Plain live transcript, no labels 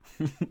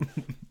Hey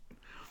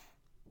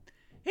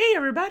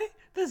everybody,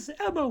 this is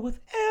Elmo with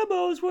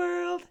Elmo's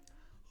World.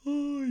 Hi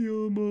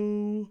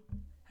Elmo.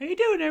 How you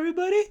doing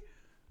everybody?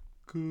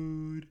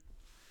 Good.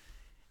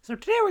 So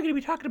today we're going to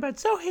be talking about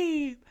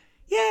Zoheeb.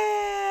 Yay!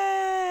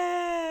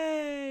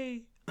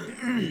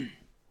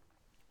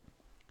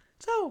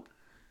 So,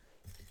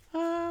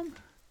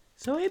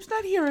 Zoheeb's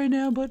not here right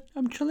now, but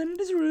I'm chilling in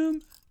his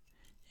room.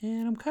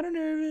 And I'm kind of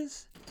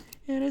nervous.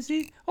 And I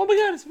see, oh my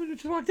god, someone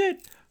just walked in.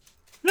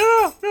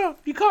 No,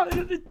 you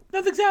can't,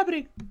 nothing's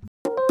happening.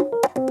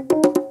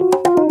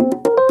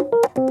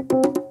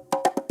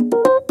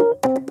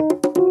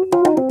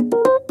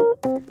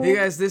 Hey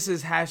guys, this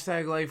is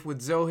Hashtag Life with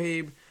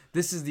Zoheeb.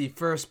 This is the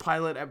first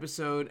pilot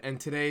episode, and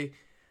today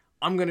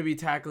I'm going to be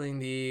tackling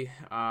the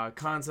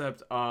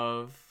concept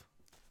of...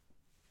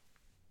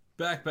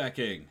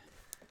 Backpacking.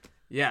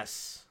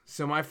 Yes.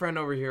 So my friend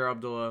over here,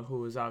 Abdullah,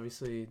 who was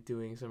obviously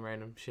doing some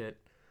random shit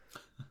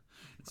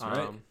That's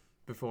right.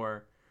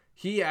 before,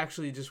 he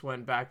actually just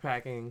went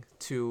backpacking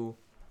to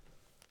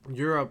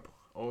Europe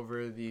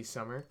over the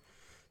summer.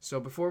 So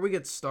before we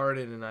get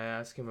started and I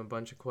ask him a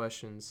bunch of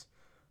questions,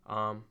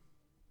 tell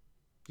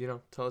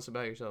us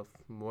about yourself.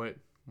 Where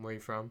are you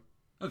from?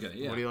 Okay,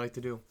 yeah. What do you like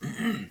to do?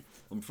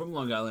 I'm from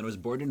Long Island. I was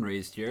born and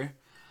raised here.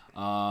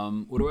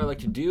 What do I like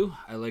to do?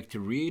 I like to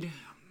read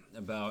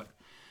about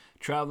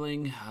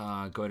traveling,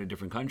 go to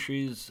different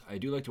countries. I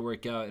do like to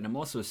work out, and I'm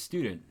also a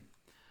student.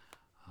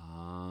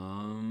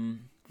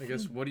 I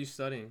guess, what are you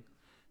studying?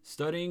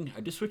 Studying,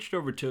 I just switched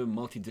over to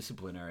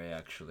multidisciplinary,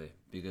 actually,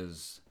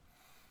 because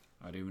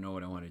I don't even know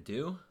what I want to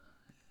do.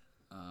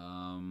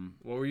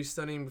 What were you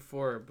studying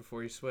before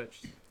you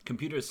switched?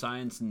 Computer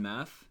science and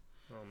math.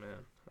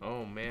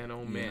 Oh man.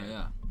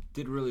 Yeah.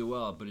 Did really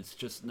well, but it's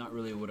just not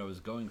really what I was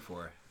going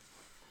for.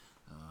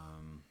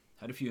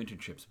 Had a few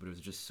internships, but it was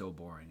just so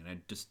boring, and I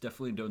just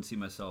definitely don't see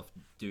myself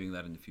doing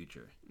that in the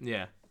future.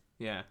 Yeah.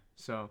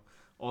 So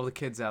all the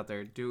kids out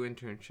there, do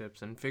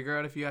internships and figure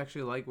out if you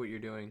actually like what you're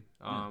doing,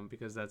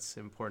 because that's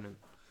important.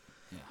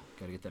 Yeah,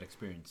 gotta get that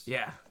experience.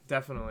 Yeah,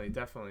 definitely.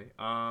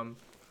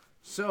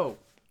 So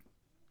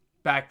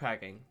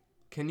backpacking.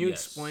 Can you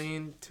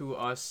explain to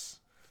us,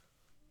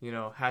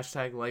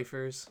 hashtag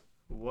lifers,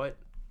 what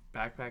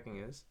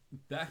backpacking is?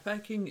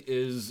 Backpacking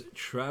is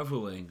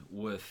traveling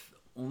with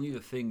only the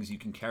things you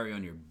can carry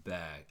on your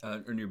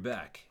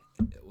back,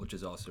 which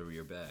is also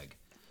your bag.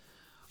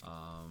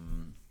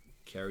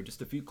 Carry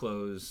just a few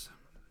clothes,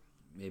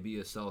 maybe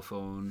a cell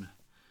phone,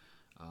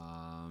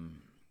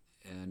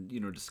 and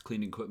just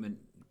cleaning equipment,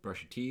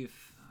 brush your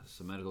teeth,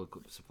 some medical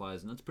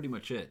supplies, and that's pretty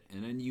much it.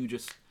 And then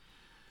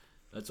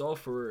that's all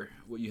for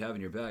what you have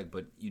in your bag,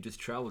 but you just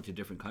travel to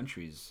different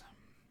countries,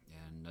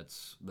 and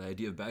that's the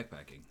idea of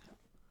backpacking.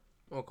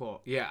 Oh,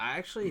 cool. Yeah, I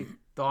actually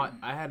thought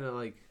I had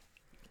a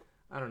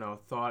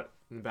thought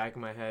in the back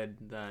of my head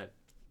that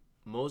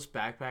most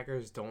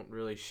backpackers don't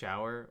really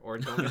shower or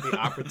don't get the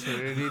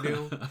opportunity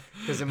to.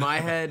 Because in my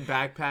head,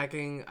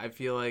 backpacking, I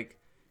feel like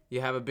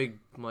you have a big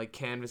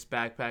canvas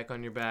backpack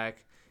on your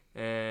back,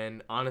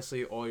 and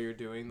honestly, all you're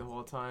doing the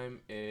whole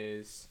time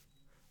is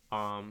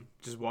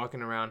just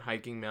walking around,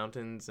 hiking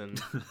mountains, and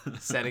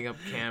setting up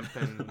camp,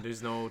 and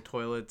there's no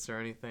toilets or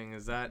anything.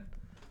 Is that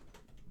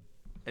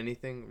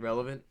anything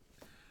relevant?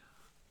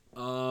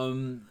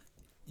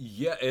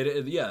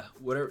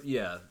 Whatever.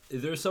 Yeah,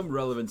 there's some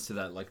relevance to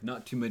that. Like,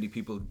 not too many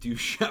people do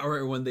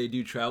shower when they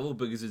do travel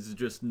because it's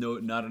just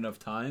not enough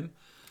time.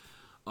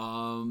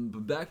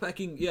 But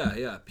backpacking,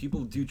 yeah,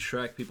 people do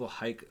trek, people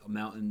hike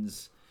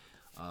mountains,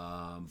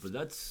 but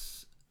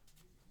that's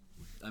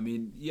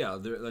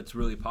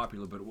really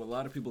popular. But what a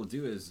lot of people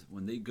do is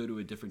when they go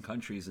to different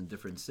countries and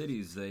different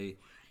cities, they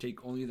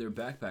take only their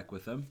backpack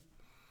with them,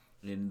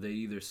 and they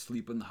either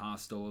sleep in the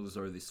hostels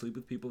or they sleep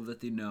with people that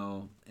they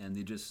know, and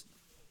they just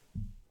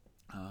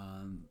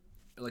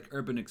like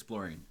urban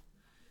exploring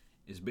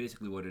is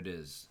basically what it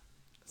is.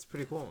 It's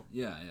pretty cool.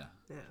 Yeah.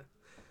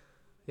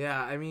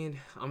 I mean,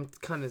 I'm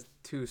kind of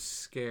too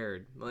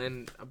scared.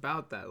 And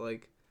about that,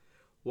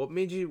 what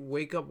made you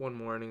wake up one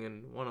morning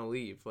and want to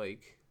leave?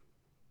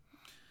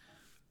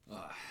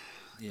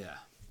 Yeah.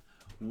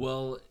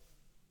 Well,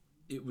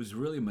 it was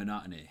really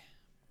monotony.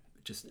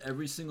 Just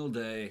every single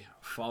day,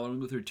 following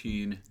with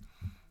routine,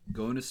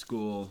 going to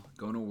school,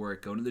 going to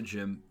work, going to the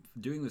gym,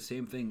 doing the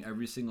same thing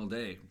every single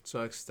day. So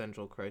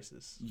existential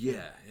crisis.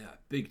 Yeah,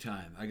 big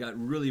time. I got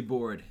really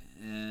bored,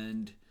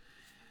 and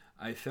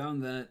I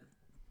found that,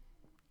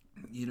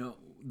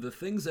 the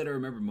things that I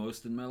remember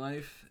most in my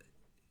life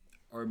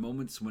are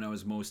moments when I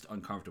was most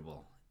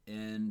uncomfortable.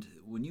 And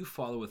when you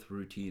follow with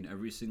routine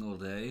every single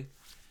day,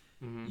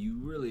 you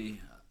really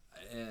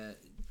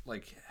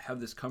have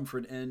this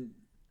comfort. And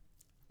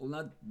well,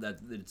 not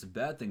that it's a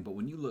bad thing, but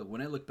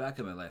when I look back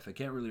at my life, I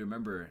can't really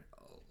remember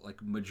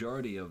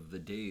majority of the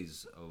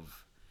days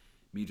of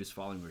me just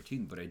following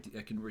routine, but I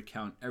can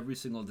recount every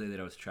single day that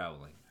I was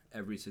traveling,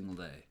 every single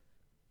day,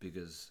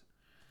 because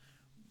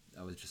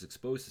I was just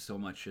exposed to so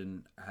much,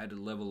 and I had a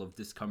level of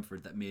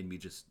discomfort that made me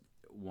just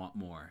want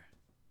more.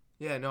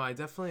 Yeah, no, I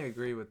definitely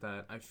agree with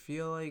that. I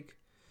feel like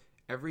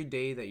every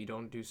day that you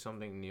don't do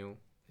something new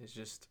is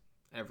just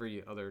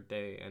every other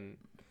day, and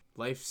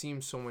life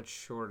seems so much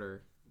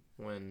shorter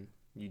when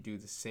you do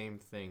the same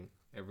thing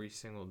every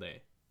single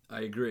day.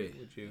 I agree.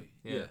 Would you?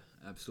 Yeah,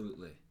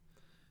 absolutely.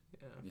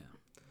 Yeah.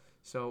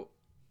 So,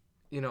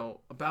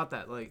 about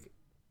that, like,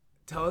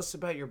 tell us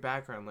about your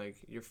background, like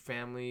your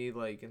family,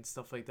 like, and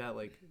stuff like that.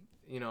 Like,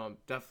 I'm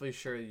definitely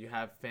sure you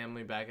have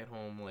family back at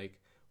home. Like,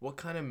 what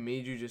kind of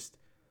made you just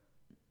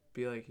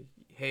be like,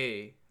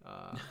 hey,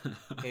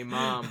 hey,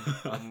 mom,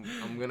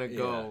 I'm gonna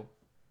go.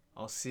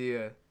 I'll see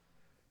you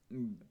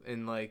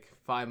in like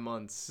 5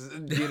 months.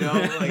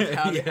 Like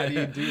how do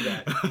you do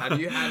that? How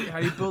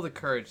do you build the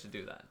courage to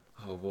do that?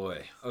 Oh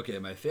boy. Okay,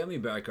 my family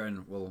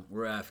background. Well,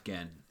 we're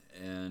Afghan,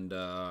 and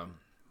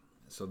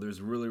so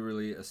there's really,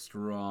 really a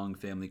strong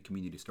family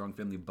community, strong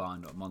family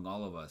bond among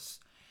all of us.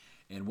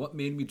 And what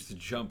made me just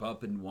jump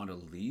up and want to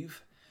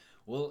leave?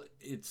 Well,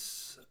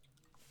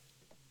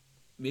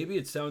 maybe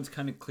it sounds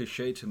kind of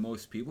cliche to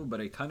most people, but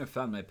I kind of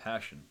found my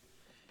passion,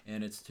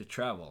 and it's to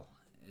travel.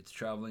 It's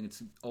traveling.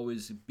 It's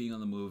always being on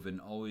the move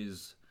and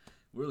always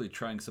really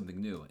trying something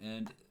new.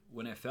 And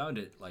when I found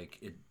it, like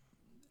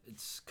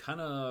it's kind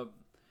of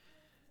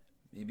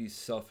maybe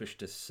selfish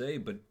to say,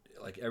 but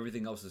like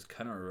everything else is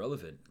kind of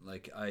irrelevant.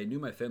 Like I knew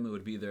my family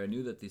would be there. I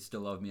knew that they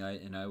still love me,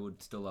 and I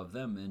would still love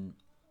them. And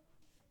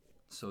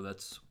so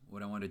that's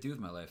what I want to do with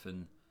my life.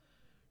 And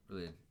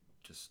really,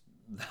 just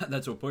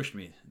that's what pushed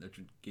me. That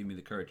gave me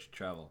the courage to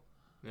travel.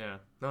 Yeah.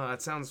 No,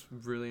 that sounds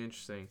really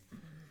interesting.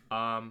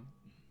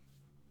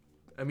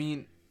 I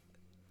mean,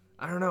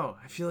 I don't know.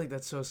 I feel like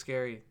that's so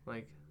scary.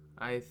 Like,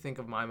 I think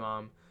of my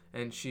mom,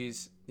 and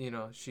she's,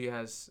 she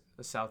has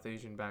a South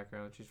Asian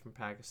background. She's from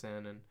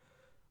Pakistan, and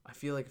I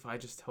feel like if I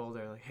just told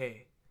her, like,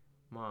 hey,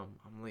 Mom,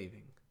 I'm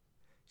leaving,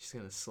 she's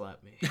going to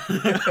slap me.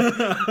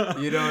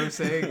 You know what I'm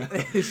saying?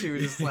 She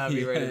would just slap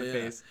me right in the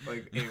face.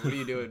 Like, hey, what are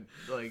you doing?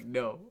 Like,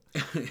 no,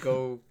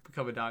 go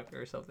become a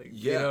doctor or something.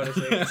 Yeah. You know what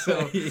I'm saying?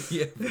 So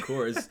yeah, of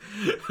course.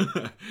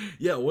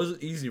 Yeah, it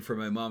wasn't easy for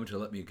my mom to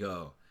let me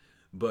go.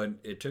 But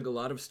it took a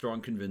lot of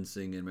strong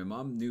convincing, and my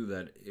mom knew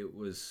that it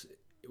was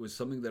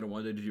something that I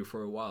wanted to do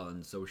for a while,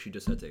 and so she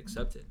just had to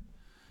accept it.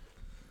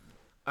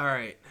 All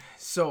right.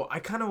 So I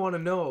kind of want to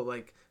know,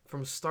 like,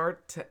 from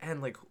start to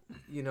end, like,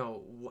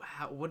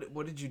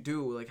 what did you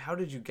do? Like, how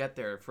did you get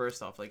there,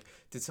 first off? Like,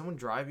 did someone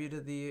drive you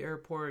to the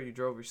airport? You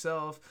drove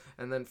yourself?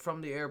 And then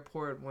from the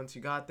airport, once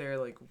you got there,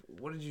 like,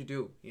 what did you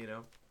do,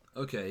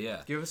 Okay,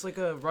 yeah. Give us, like,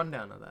 a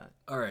rundown of that.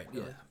 All right,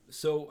 yeah.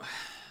 So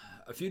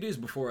a few days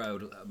before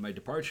my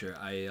departure,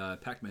 I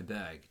packed my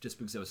bag just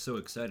because I was so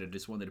excited. I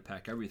just wanted to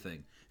pack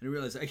everything. And I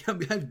realized I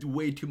have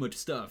way too much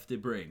stuff to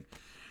bring.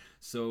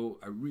 So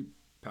I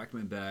packed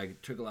my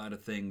bag, took a lot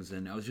of things,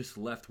 and I was just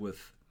left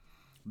with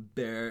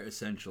bare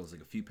essentials,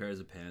 like a few pairs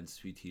of pants,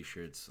 a few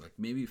t-shirts, like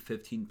maybe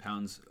 15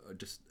 pounds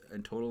just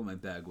in total my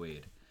bag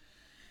weighed.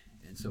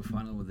 And so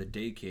finally when the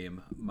day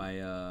came, my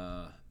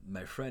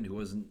friend, who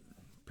wasn't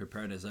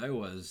prepared as I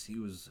was, he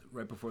was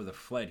right before the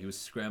flight, he was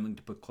scrambling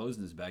to put clothes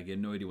in his bag. He had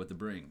no idea what to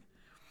bring.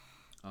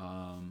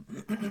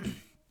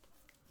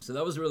 So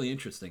that was really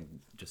interesting,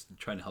 just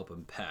trying to help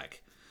him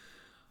pack.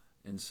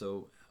 And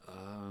so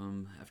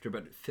after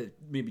about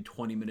maybe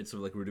 20 minutes of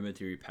like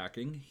rudimentary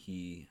packing,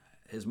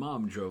 his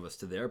mom drove us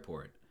to the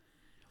airport.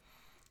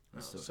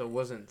 So it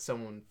wasn't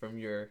someone from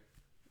your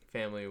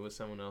family, it was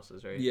someone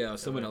else's, right? Yeah,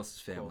 someone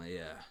else's family. Cool.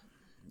 Yeah.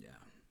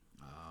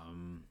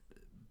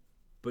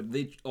 But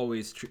they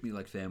always treat me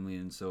like family,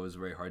 and so it was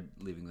very hard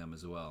leaving them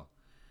as well.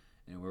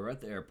 And we're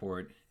at the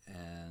airport,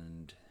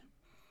 and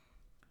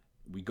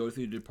we go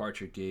through the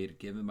departure gate,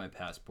 give him my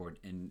passport,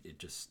 and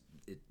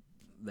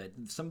that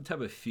some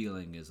type of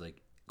feeling is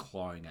like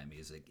clawing at me,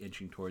 is like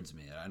inching towards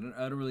me.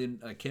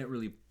 I can't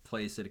really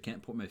place it. I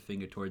can't put my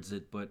finger towards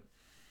it, but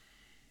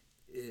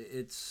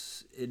it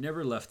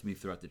never left me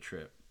throughout the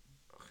trip.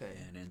 Okay.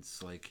 And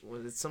it's like,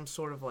 was it some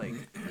sort of like,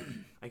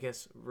 I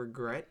guess,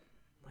 regret?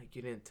 Like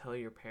you didn't tell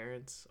your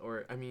parents,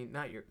 or I mean,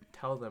 not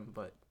tell them,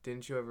 but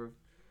didn't you ever?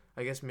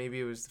 I guess maybe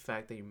it was the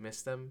fact that you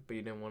missed them, but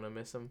you didn't want to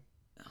miss them.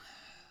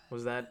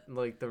 Was that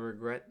like the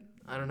regret?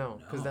 I don't know,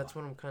 because that's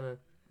what I'm kind of.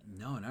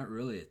 No, not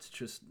really. It's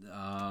just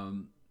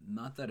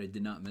not that I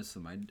did not miss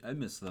them. I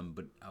miss them,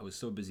 but I was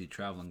so busy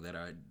traveling that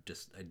I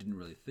didn't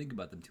really think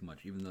about them too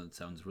much, even though it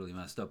sounds really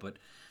messed up. But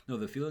no,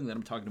 the feeling that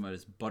I'm talking about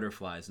is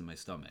butterflies in my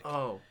stomach.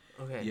 Oh,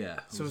 okay. Yeah.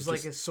 So it was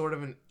like a sort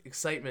of an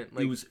excitement.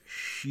 Like, it was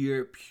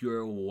sheer,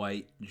 pure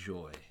white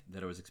joy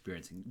that I was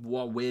experiencing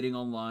while waiting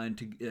online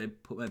to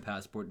put my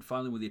passport. And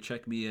finally, when they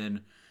checked me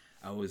in,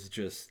 I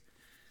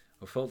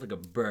felt like a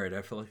bird.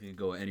 I felt like I could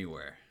go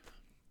anywhere.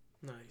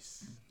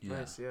 Nice. Yeah.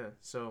 Nice, yeah.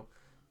 So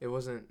it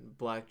wasn't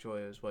black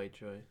joy, it was white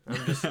joy.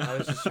 I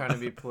was just trying to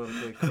be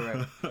politically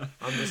correct.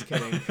 I'm just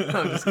kidding.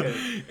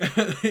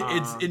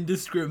 It's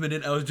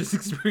indiscriminate. I was just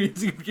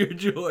experiencing pure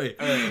joy.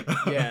 Right.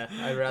 Yeah,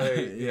 I'd rather.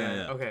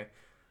 Yeah. Okay.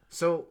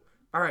 So,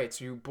 all right.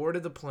 So you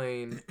boarded the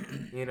plane.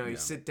 You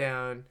sit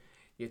down.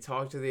 You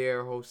talk to the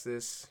air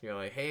hostess. You're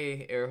like,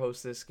 "Hey, air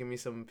hostess, give me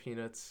some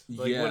peanuts."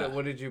 Like,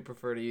 what did you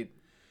prefer to eat?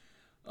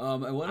 I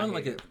went I on hate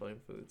like a airplane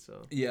food,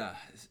 so yeah.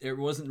 It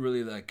wasn't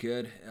really that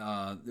good.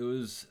 It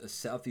was a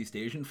Southeast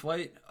Asian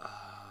flight,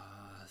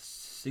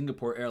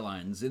 Singapore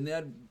Airlines, and they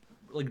had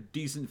like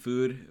decent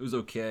food. It was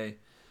okay.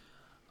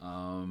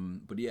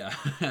 But yeah,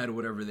 I had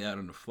whatever they had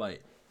on the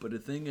flight. But the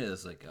thing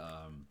is, like,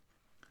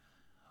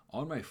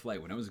 on my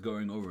flight when I was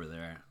going over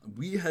there,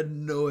 we had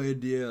no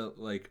idea.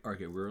 Like,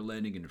 okay, we were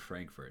landing in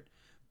Frankfurt,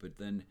 but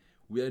then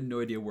we had no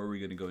idea where we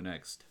were gonna go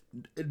next.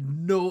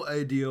 No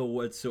idea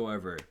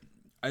whatsoever.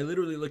 I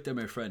literally looked at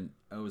my friend.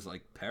 I was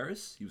like,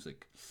 Paris? He was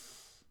like,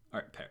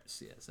 all right,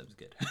 Paris. Yeah, sounds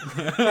good.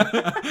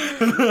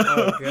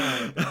 oh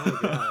god,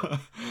 oh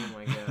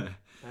my god,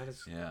 that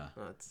is Yeah.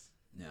 nuts.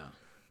 Yeah.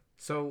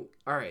 So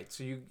all right,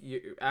 so you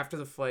after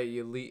the flight,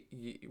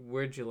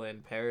 where'd you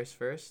land? Paris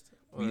first?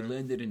 We Or-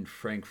 landed in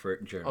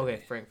Frankfurt, Germany.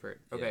 Okay,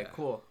 Frankfurt. Okay, Yeah.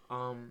 cool.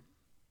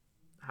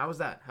 How was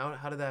that?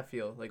 How did that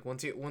feel? Like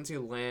once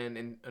you land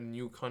in a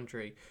new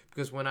country,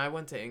 because when I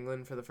went to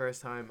England for the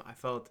first time, I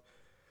felt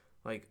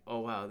like, oh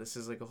wow, this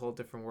is like a whole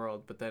different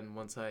world. But then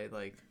once I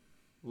like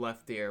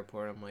left the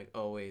airport, I'm like,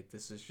 oh wait,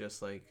 this is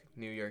just like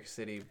New York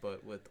City,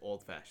 but with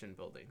old-fashioned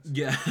buildings,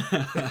 Yeah.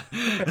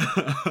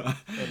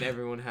 and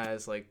everyone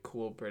has like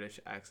cool British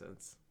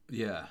accents.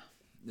 Yeah.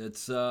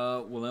 It's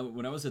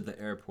when I was at the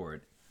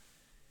airport,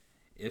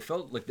 it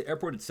felt like the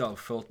airport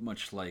itself felt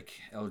much like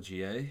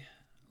LGA,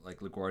 like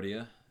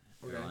LaGuardia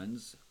Okay.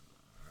 Airlines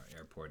or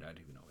airport. I don't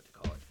even know what to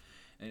call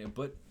it.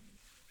 But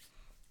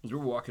as we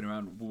were walking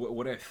around,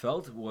 what I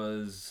felt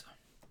was,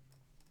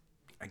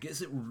 I guess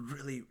it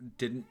really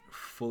didn't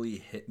fully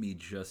hit me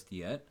just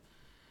yet.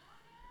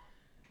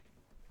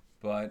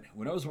 But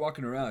when I was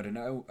walking around and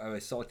I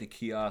saw like the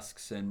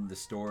kiosks and the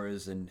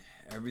stores and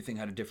everything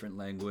had a different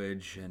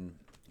language and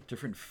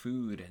different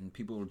food, and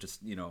people were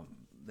just,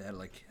 they had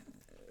like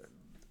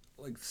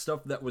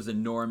stuff that was a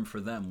norm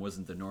for them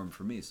wasn't the norm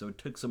for me. So it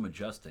took some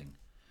adjusting.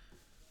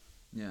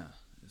 Yeah.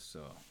 So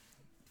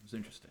it was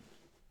interesting.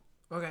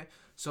 Okay,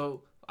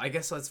 so I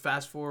guess let's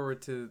fast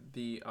forward to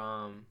the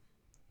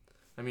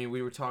I mean,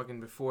 we were talking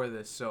before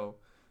this, so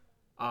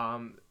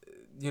some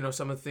of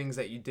the things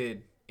that you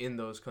did in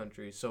those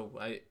countries. So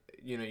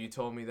you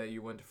told me that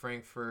you went to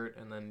Frankfurt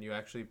and then you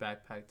actually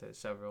backpacked to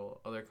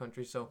several other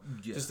countries. So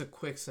Yeah. just a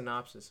quick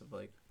synopsis of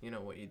like,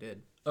 what you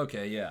did.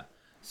 Okay, yeah.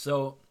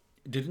 So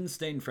didn't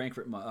stay in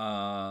Frankfurt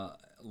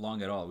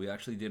long at all. We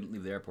actually didn't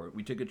leave the airport.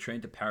 We took a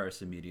train to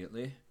Paris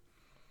immediately.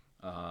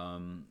 I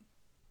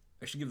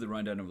should give the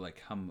rundown of like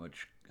how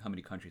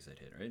many countries I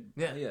hit, right?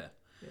 Yeah. Yeah.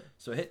 Yeah.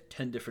 So I hit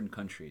 10 different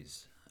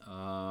countries.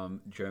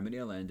 Germany,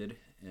 I landed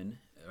in.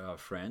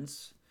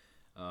 France,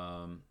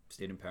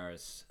 stayed in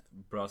Paris.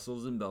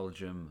 Brussels in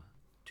Belgium,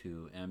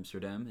 to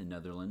Amsterdam in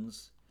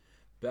Netherlands.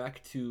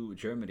 Back to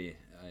Germany,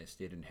 I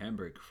stayed in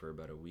Hamburg for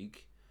about a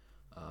week.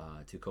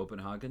 To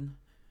Copenhagen.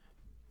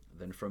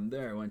 Then from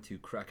there, I went to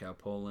Krakow,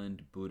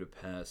 Poland,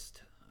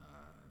 Budapest,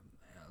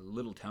 a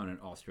little town in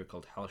Austria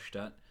called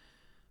Hallstatt,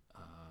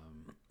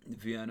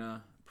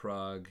 Vienna,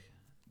 Prague.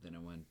 Then I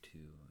went to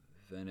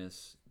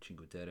Venice,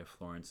 Cinque Terre,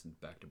 Florence, and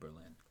back to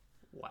Berlin.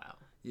 Wow.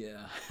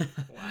 Yeah.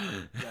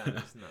 Wow. That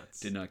is nuts.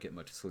 Did not get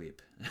much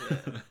sleep.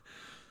 Yeah.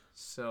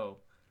 So,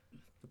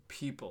 the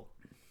people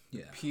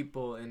Yeah.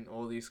 people in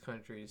all these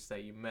countries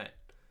that you met,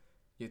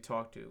 you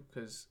talked to,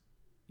 because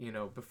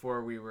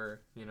before we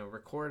were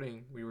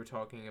recording, we were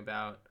talking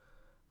about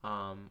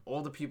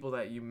all the people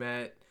that you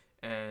met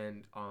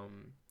and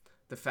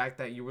the fact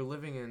that you were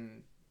living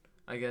in,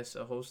 I guess,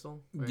 a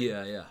hostel, right?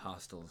 Yeah,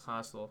 hostels.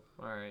 Hostel,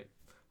 all right,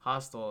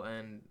 hostel,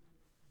 and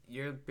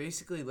you're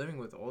basically living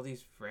with all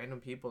these random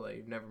people that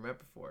you've never met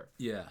before.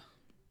 Yeah.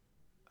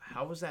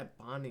 How was that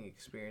bonding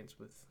experience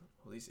with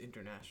all these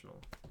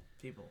international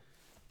people?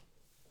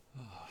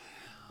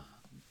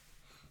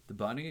 The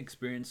bonding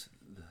experience,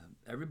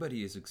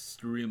 everybody is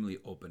extremely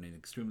open and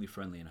extremely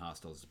friendly in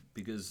hostels,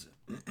 because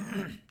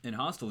in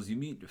hostels you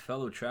meet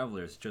fellow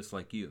travelers just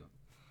like you.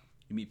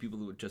 You meet people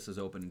who are just as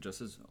open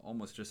and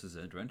almost just as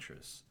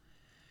adventurous.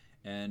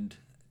 And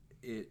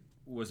it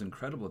was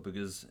incredible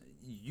because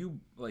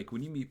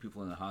when you meet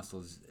people in the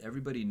hostels,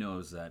 everybody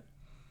knows that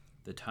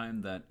the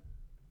time that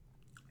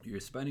you're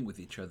spending with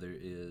each other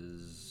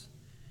is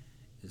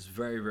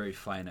very, very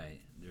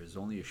finite. There's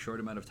only a short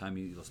amount of time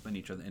you'll spend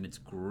each other, and it's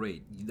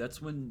great.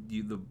 That's when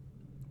the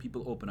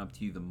people open up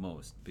to you the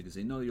most, because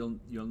they know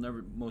you'll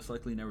never, most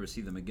likely never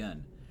see them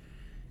again.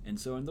 And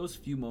so in those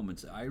few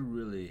moments, I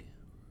really,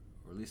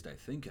 or at least I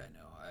think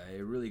I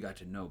really got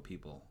to know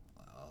people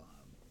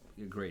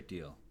a great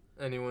deal.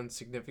 Anyone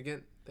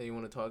significant that you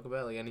want to talk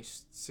about? Like any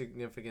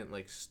significant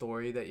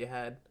story that you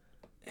had?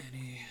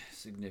 Any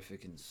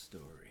significant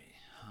story?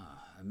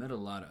 I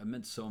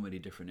met so many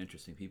different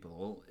interesting people.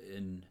 Well,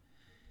 in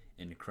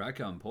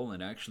Krakow, in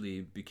Poland, I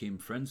actually became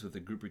friends with a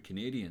group of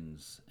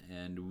Canadians,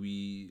 and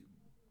we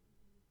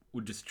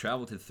would just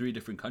travel to 3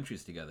 different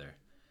countries together.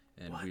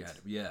 And we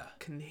had,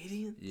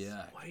 Canadians?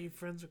 Yeah. Why are you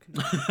friends with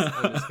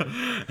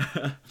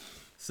Canadians?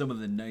 Some of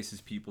the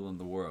nicest people in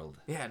the world.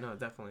 Yeah, no,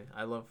 definitely.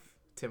 I love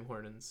Tim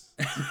Hortons.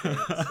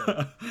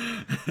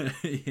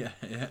 Yeah,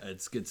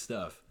 it's good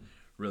stuff.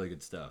 Really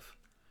good stuff.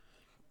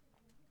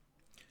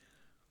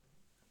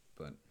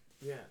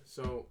 Yeah.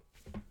 So,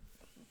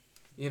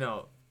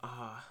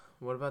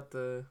 what about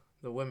the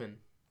women?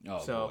 Oh,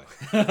 So,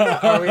 boy.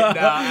 are we, no,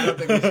 I don't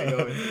think we should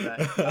go into that.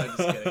 I'm just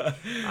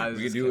kidding.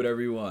 We can do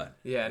whatever you want.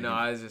 Yeah, We no, can-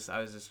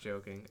 I was just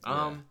joking.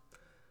 Yeah.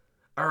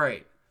 All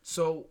right.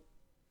 So,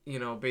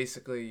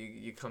 basically,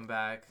 you come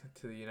back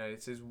to the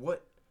United States.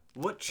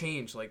 What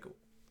changed? Like,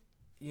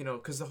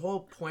 because the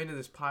whole point of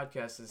this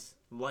podcast is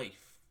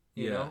life.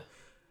 You Yeah. know,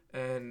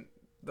 and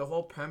the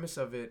whole premise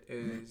of it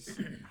is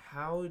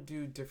how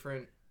do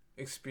different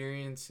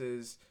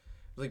experiences,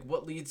 like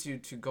what leads you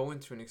to go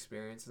into an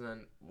experience, and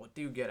then what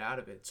do you get out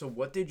of it? So,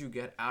 what did you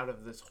get out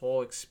of this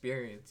whole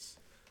experience?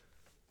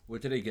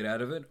 What did I get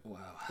out of it?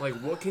 Wow. Like,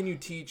 what can you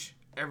teach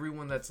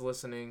everyone that's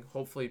listening?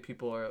 Hopefully,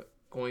 people are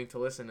going to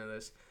listen to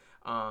this.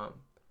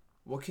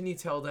 What can you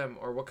tell them,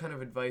 or what kind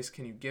of advice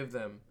can you give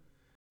them?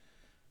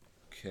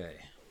 Okay.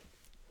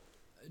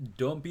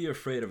 Don't be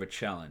afraid of a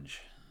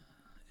challenge.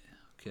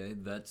 Okay,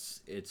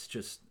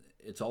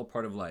 it's all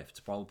part of life.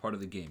 It's all part of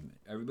the game.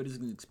 Everybody's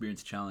going to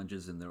experience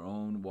challenges in their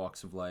own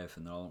walks of life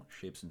and their own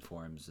shapes and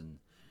forms. And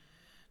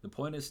the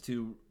point is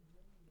to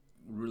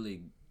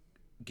really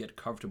get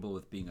comfortable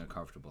with being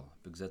uncomfortable,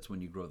 because that's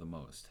when you grow the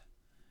most.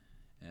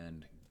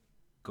 And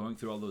going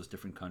through all those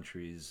different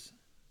countries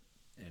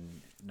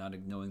and not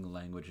knowing the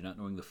language, not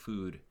knowing the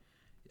food,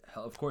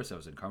 hell, of course I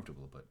was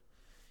uncomfortable, but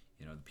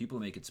the people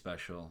make it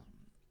special,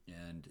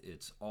 and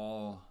it's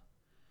all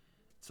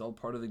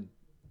part of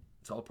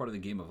the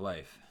game of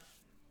life.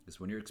 Because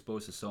when you're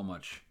exposed to so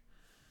much,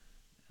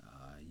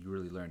 you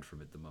really learn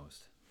from it the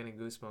most. Getting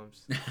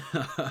goosebumps.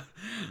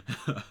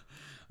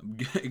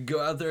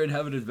 Go out there and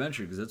have an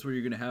adventure, because that's where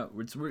you're gonna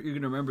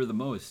remember the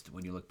most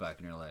when you look back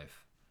in your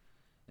life.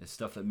 It's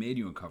stuff that made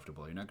you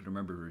uncomfortable. You're not gonna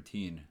remember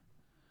routine.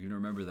 You're gonna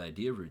remember the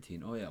idea of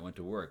routine. Oh yeah, I went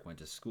to work, went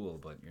to school,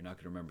 but you're not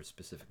gonna remember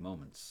specific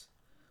moments.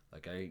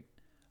 Like I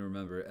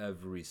remember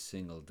every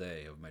single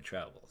day of my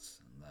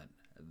travels,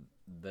 and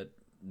that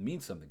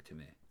means something to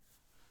me.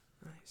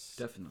 Nice.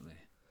 Definitely.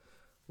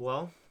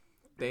 Well,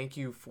 thank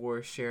you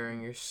for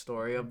sharing your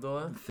story,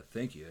 Abdullah.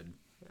 Thank you, Ed.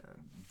 Yeah.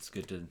 It's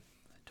good to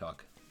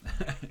talk.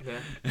 Yeah.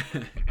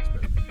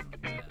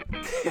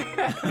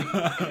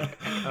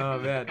 Oh,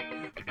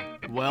 man.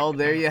 Well,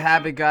 there you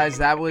have it, guys.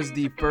 That was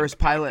the first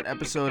pilot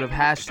episode of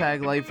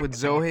 #Life with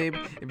Zohaib.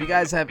 If you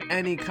guys have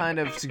any kind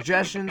of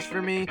suggestions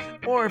for me,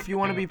 or if you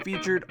want to be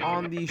featured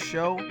on the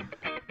show,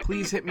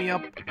 please hit me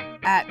up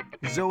at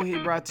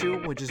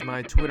Zohaib2, which is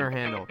my Twitter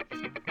handle.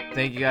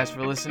 Thank you guys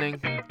for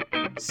listening.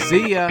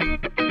 See ya!